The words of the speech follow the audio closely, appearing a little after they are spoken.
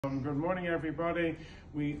Good morning, everybody.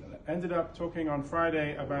 We ended up talking on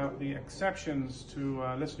Friday about the exceptions to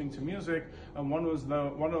listening to music, and one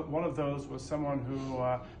of those was someone who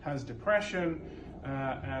has depression,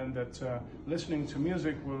 and that listening to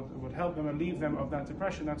music would help them relieve them of that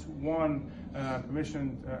depression. That's one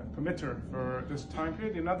permitter for this time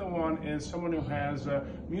period. Another one is someone who has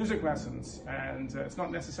music lessons, and it's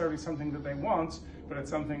not necessarily something that they want, but it's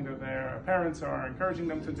something that their parents are encouraging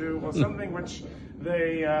them to do, or something which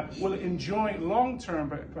they will enjoy long term,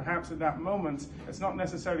 but perhaps at that moment it's not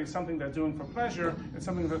necessarily something they're doing for pleasure, it's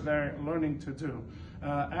something that they're learning to do.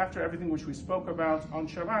 After everything which we spoke about on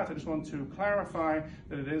Shabbat, I just want to clarify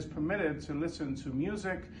that it is permitted to listen to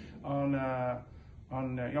music on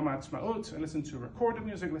HaAtzmaut, and listen to recorded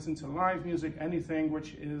music, listen to live music, anything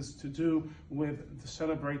which is to do with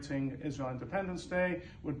celebrating Israel Independence Day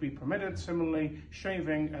would be permitted. Similarly,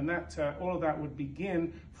 shaving, and that all of that would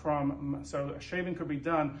begin from, so shaving could be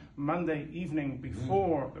done Monday evening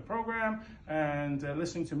before the program, and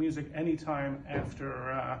listening to music anytime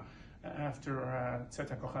after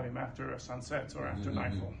Tzet HaKochavim, after sunset or after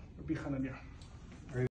nightfall.